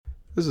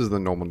This is the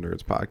Normal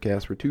Nerds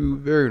podcast where two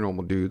very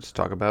normal dudes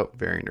talk about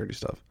very nerdy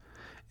stuff.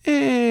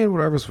 And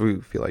whatever else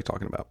we feel like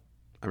talking about.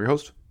 I'm your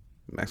host,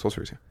 Maxwell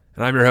Cercia.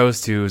 And I'm your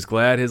host who is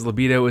glad his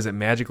libido isn't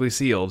magically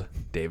sealed,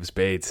 Davis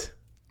Bates.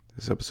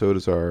 This episode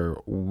is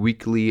our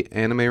weekly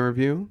anime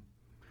review.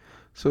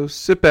 So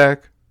sit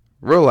back,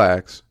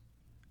 relax,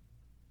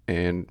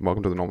 and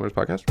welcome to the Normal Nerds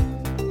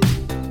podcast.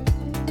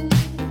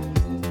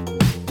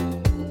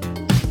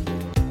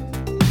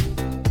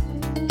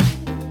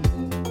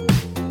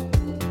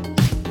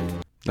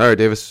 All right,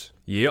 Davis.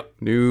 Yep.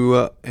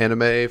 New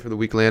anime for the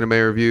weekly anime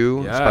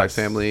review. Yes. Spy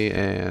Family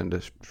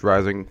and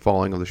Rising,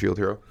 Falling of the Shield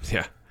Hero.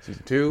 Yeah.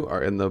 Season 2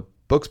 are in the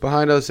books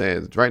behind us,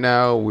 and right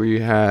now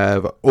we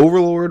have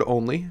Overlord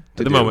only.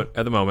 At the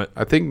moment.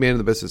 I think Man of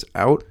the Abyss is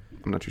out.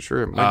 I'm not too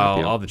sure. It might not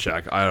be out. I'll have to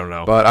check. I don't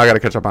know. But I got to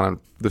catch up on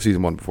the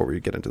season 1 before we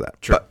get into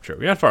that. True. But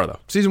We're not far, though.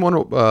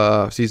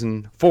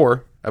 Season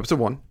 4, episode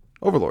 1,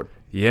 Overlord.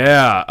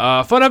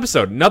 Yeah. Fun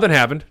episode. Nothing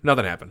happened.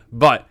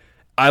 But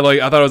I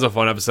thought it was a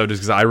fun episode just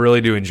because I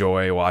really do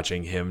enjoy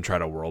watching him try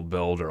to world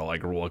build or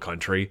like rule a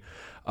country.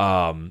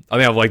 I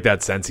think I've liked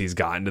that since he's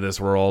gotten to this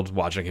world,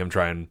 watching him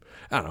try and,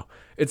 I don't know.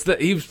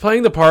 He's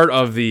playing the part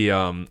of the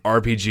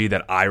RPG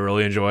that I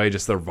really enjoy,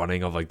 just the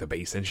running of like the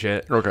base and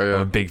shit. Okay, yeah.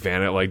 I'm a big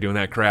fan of like doing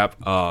that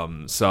crap.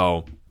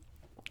 So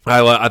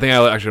I think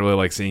I actually really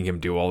like seeing him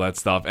do all that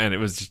stuff, and it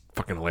was just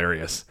fucking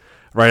hilarious.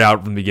 Right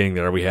out from the beginning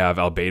there, we have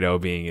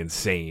Albedo being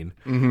insane,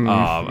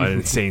 an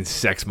insane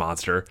sex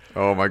monster.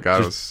 Oh my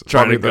god. Just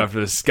trying to go after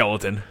the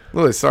skeleton.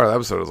 Well, the start of the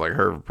episode was like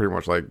her pretty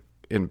much like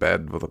in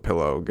bed with a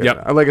pillow.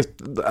 Yep. I like it.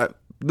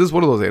 This is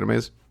one of those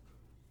animes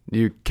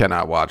you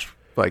cannot watch.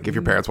 Like if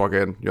your parents walk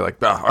in, you're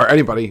like, or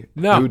anybody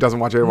who doesn't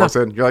watch it walks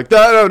in, you're like,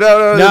 no,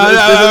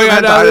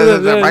 this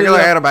is a regular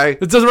anime.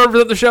 This doesn't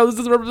represent the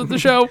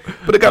show.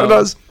 But it kind of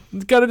does.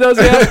 It kind of does,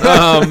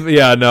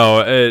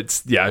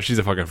 yeah. She's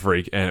a fucking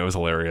freak, and it was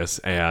hilarious.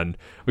 And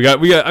we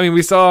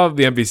saw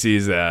the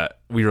NPCs that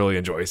we really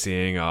enjoy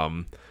seeing.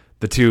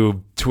 The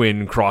two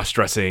twin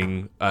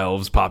cross-dressing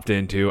elves popped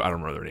into. I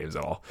don't remember their names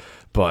at all.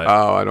 But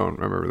I don't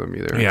remember them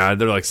either. Yeah,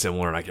 they're like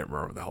similar, and I can't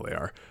remember what the hell they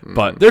are.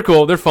 But they're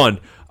cool. They're fun.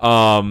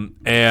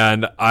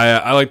 And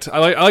I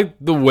like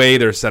the way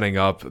they're setting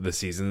up the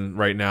season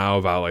right now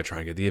about like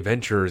trying to get the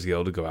Adventurers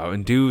Guild to go out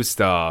and do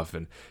stuff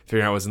and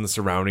figuring out what's in the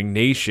surrounding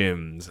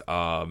nations.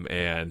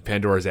 And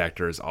Pandora's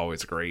actor is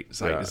always a great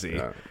sight to see.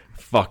 Yeah.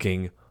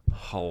 Fucking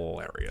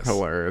hilarious.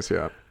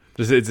 Yeah.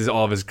 It's just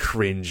all of his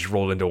cringe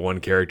rolled into one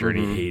character, and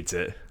he hates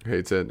it.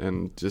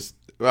 And just.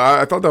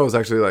 I thought that was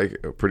actually like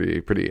a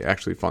pretty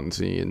actually fun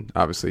scene.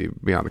 Obviously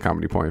beyond the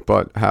comedy point,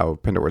 but how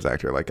Pandora's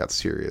actor like got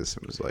serious.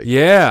 It was like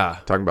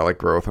talking about like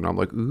growth, and I'm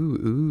like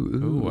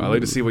ooh. I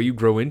like to see what you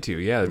grow into.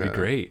 Yeah, that'd be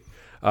great.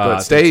 But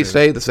stay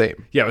the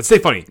same. Yeah, but stay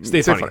funny.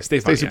 Stay funny. Stay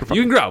super funny.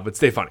 You can grow, but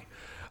stay funny.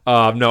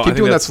 No, keep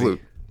doing that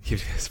salute.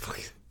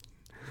 Please.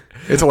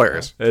 It's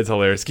hilarious. It's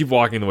hilarious. Keep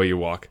walking the way you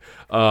walk.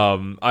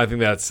 I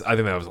think that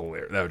was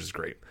hilarious. That was just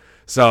great.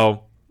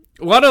 So.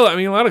 A lot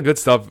of good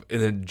stuff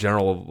in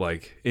general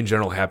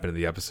happened in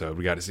the episode.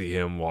 We got to see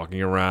him walking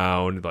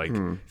around, like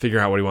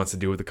figuring out what he wants to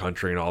do with the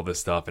country and all this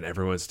stuff, and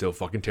everyone's still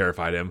fucking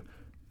terrified of him.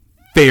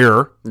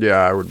 Fair. Yeah,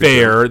 I would be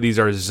fair. These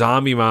are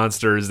zombie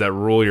monsters that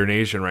rule your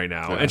nation right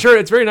now. Yeah. And sure,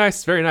 it's very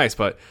nice,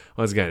 but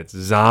once again, it's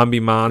zombie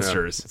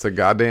monsters. Yeah, it's a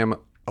goddamn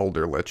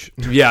elder lich.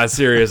 Yeah,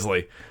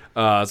 seriously.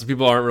 So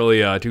people aren't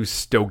really too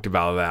stoked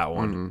about that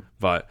one.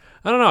 But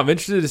I don't know. I'm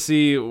interested to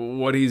see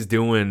what he's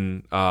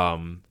doing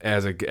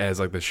as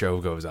like the show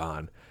goes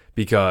on,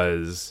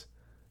 because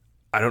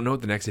I don't know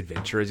what the next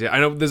adventure is yet. I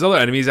know there's other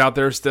enemies out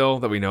there still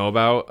that we know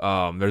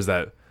about. There's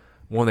that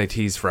one they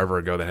teased forever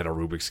ago that had a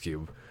Rubik's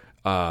Cube.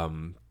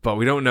 But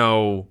we don't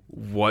know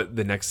what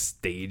the next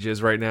stage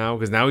is right now,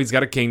 because now he's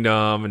got a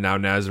kingdom, and now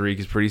Nazarick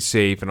is pretty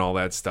safe and all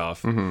that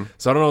stuff. So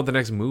I don't know what the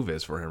next move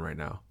is for him right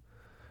now.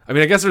 I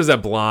mean, I guess there's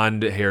that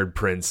blonde-haired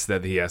prince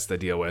that he has to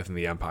deal with in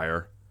the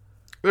Empire.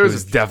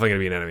 There's definitely going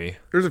to be an enemy.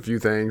 There's a few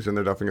things, and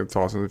they're definitely going to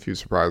toss in a few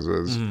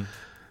surprises.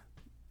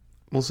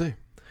 We'll see.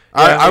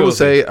 Yeah, I will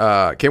say,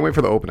 can't wait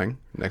for the opening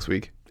next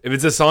week. If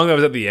it's a song that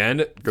was at the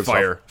end, Good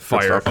fire.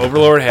 stuff.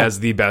 Overlord has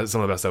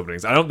some of the best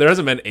openings. There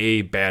hasn't been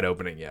a bad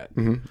opening yet.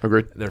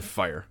 Agreed. They're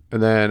fire.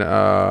 And then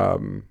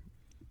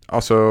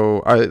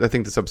also, I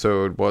think this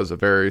episode was a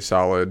very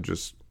solid.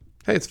 Just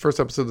hey, it's the first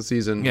episode of the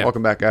season. Yeah.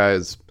 Welcome back,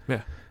 guys.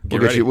 Yeah.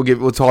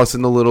 We'll toss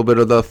in a little bit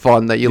of the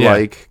fun that you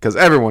like, because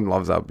everyone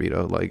loves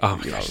Albedo. Like,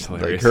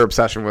 like her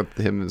obsession with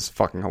him is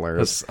fucking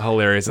hilarious. It's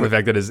hilarious, and the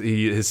fact that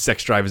his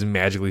sex drive is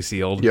magically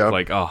sealed. Yeah,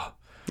 like not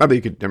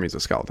that he's a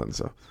skeleton,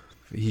 so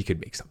he could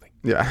make something.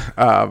 Yeah.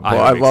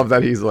 I love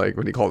that he's like,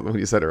 when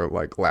he said her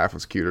like laugh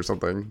was cute or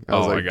something. I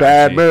was like, God,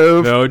 bad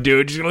move. No,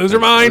 dude, she's gonna lose her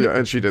mind. Yeah,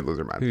 and she did lose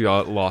her mind. She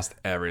lost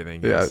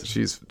everything. Yeah,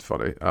 she's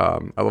funny.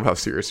 I love how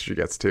serious she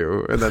gets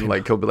too. And then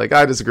like he'll be like,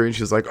 I disagree, and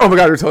she's like, oh my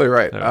god, you're totally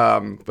right.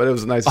 But it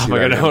was nice to see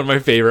that. One of my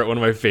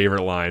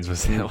favorite lines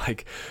was that,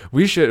 like,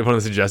 we should, one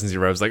of the suggestions he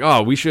wrote was like,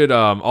 oh, we should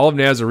all of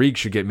Nazarick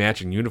should get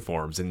matching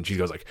uniforms, and she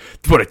goes like,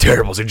 what a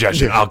terrible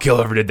suggestion. I'll kill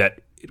whoever did that.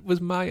 It was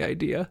my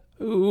idea.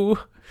 Ooh.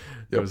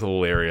 It was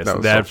hilarious.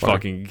 That so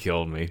fucking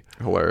killed me.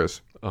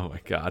 Hilarious. Oh my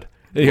god.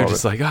 And you're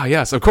just like, oh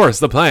yes, of course,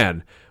 the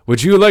plan.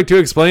 Would you like to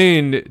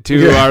explain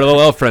to our little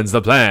elf friends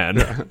the plan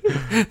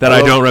that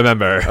I don't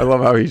remember? I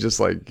love how he's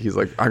like,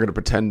 I'm going to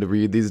pretend to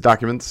read these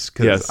documents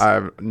because I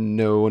have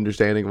no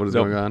understanding of what is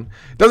going on.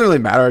 It doesn't really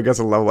matter, I guess,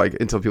 at a level, like,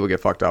 until people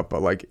get fucked up.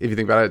 But, like, if you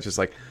think about it, it's just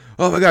like,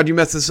 oh my god, you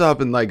messed this up.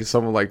 And, like,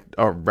 someone, like,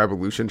 a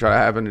revolution try to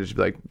happen and just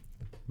be like,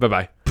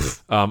 bye-bye.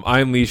 I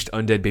unleashed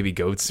undead baby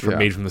goats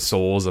made from the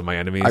souls of my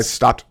enemies. I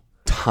stopped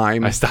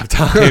time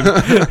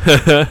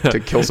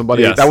to kill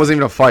somebody. That wasn't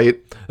even a fight.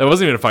 That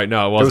wasn't even a fight.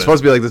 No, it wasn't. It was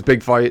supposed to be like this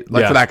big fight,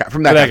 like for that guy,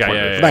 from that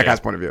guy's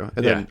point of view.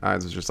 And then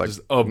Irons was just like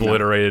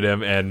obliterated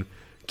him and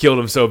killed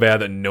him so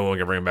bad that no one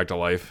can bring him back to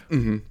life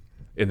in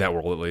that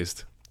world, at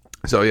least.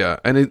 So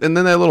and then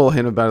that little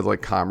hint about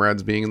like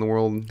comrades being in the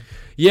world.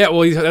 Yeah,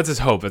 well, that's his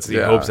hope. He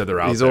hopes that they're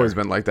out. He's always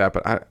been like that,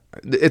 but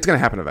it's gonna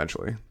happen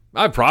eventually.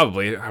 I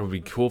would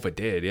be cool if it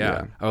did.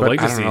 Yeah. I would like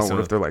to see some.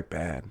 What if they're like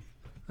bad?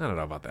 I don't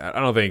know about that.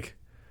 I don't think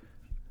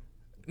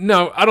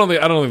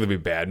they'd be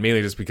bad.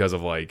 Mainly just because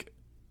of like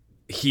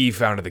he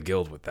founded the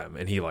guild with them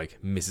and he like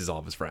misses all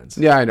of his friends.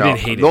 Yeah, I know.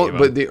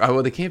 But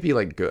they can't be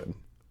like good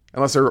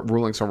unless they're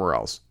ruling somewhere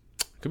else.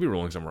 Could be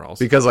ruling somewhere else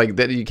because like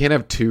that you can't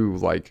have two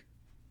like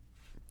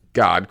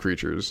god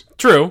creatures.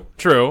 True.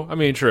 I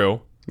mean,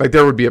 true. Like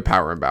there would be a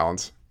power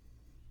imbalance.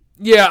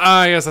 Yeah,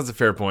 I guess that's a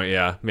fair point.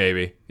 Yeah,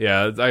 maybe.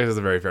 Yeah, I guess that's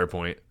a very fair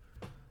point.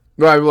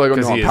 Well, I like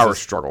a power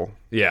struggle.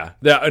 Yeah,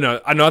 I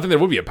think there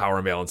would be a power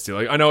imbalance too.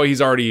 Like I know he's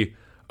already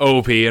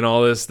OP and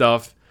all this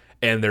stuff,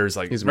 and there's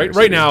like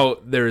right now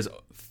there's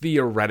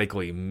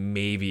theoretically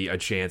maybe a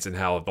chance in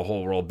how the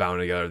whole world bound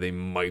together they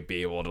might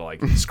be able to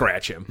like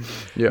scratch him.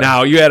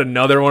 Now you had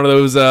another one of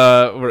those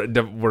what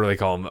do they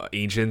call them,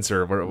 ancients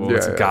or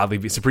what's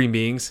godly supreme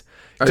beings.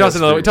 Toss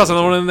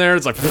another one in there.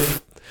 It's like.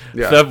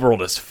 That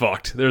world is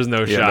fucked. There's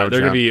no shot. They're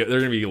gonna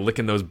be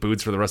licking those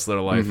boots for the rest of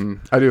their life.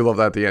 I do love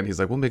that at the end. He's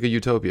like, "We'll make a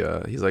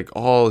utopia." He's like,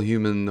 "All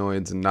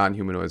humanoids and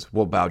non-humanoids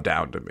will bow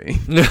down to me."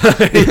 Yeah,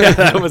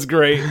 that was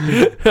great.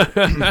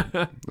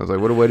 I was like,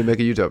 "What a way to make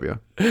a utopia!"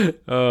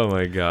 Oh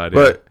my god!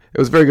 But it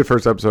was a very good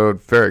first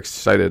episode. Very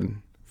excited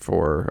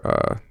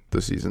for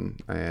the season,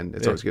 and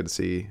it's always good to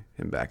see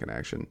him back in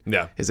action.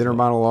 Yeah, his inner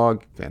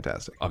monologue,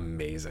 fantastic,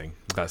 amazing,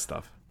 best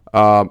stuff.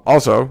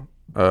 Also.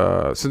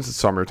 Since it's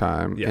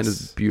summertime and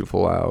it's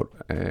beautiful out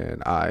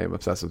and I am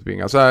obsessed with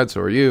being outside, so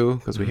are you,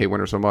 because we hate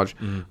winter so much.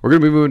 We're going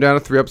to be moving down to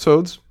 3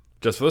 episodes.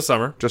 Just for the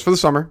summer.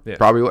 Yeah.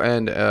 Probably will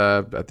end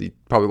at the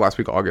last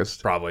week of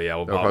August. Probably, yeah.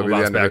 We'll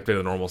bounce back to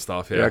the normal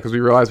stuff. Yeah, because we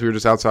realized we were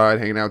just outside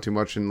hanging out too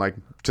much, and like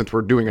since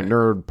we're doing a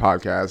nerd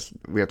podcast,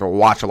 we have to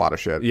watch a lot of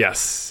shit.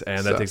 Yes,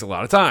 and that takes a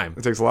lot of time.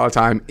 It takes a lot of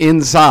time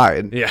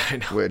inside. Yeah, I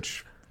know.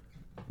 Which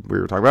we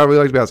were talking about. We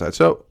like to be outside.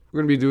 So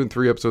we're going to be doing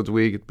 3 episodes a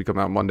week. It'll come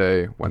out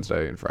Monday,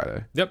 Wednesday, and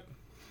Friday. Yep.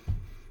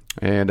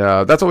 And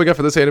that's all we got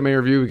for this anime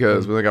review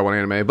because we only got 1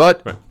 anime.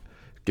 But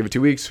give it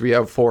 2 weeks, we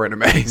have 4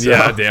 anime. So.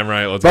 Yeah, damn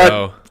right. Let's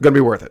go. It's going to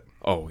be worth it.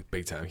 Oh,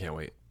 big time. Can't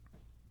wait.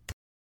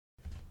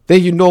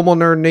 Thank you, Normal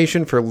Nerd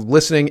Nation, for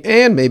listening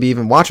and maybe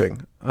even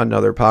watching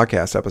another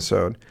podcast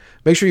episode.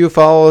 Make sure you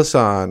follow us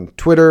on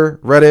Twitter,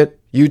 Reddit,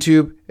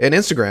 YouTube, and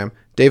Instagram.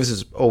 Davis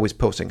is always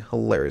posting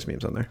hilarious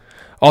memes on there.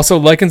 Also,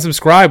 like and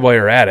subscribe while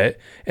you're at it,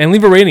 and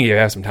leave a rating if you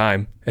have some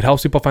time. It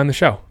helps people find the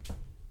show.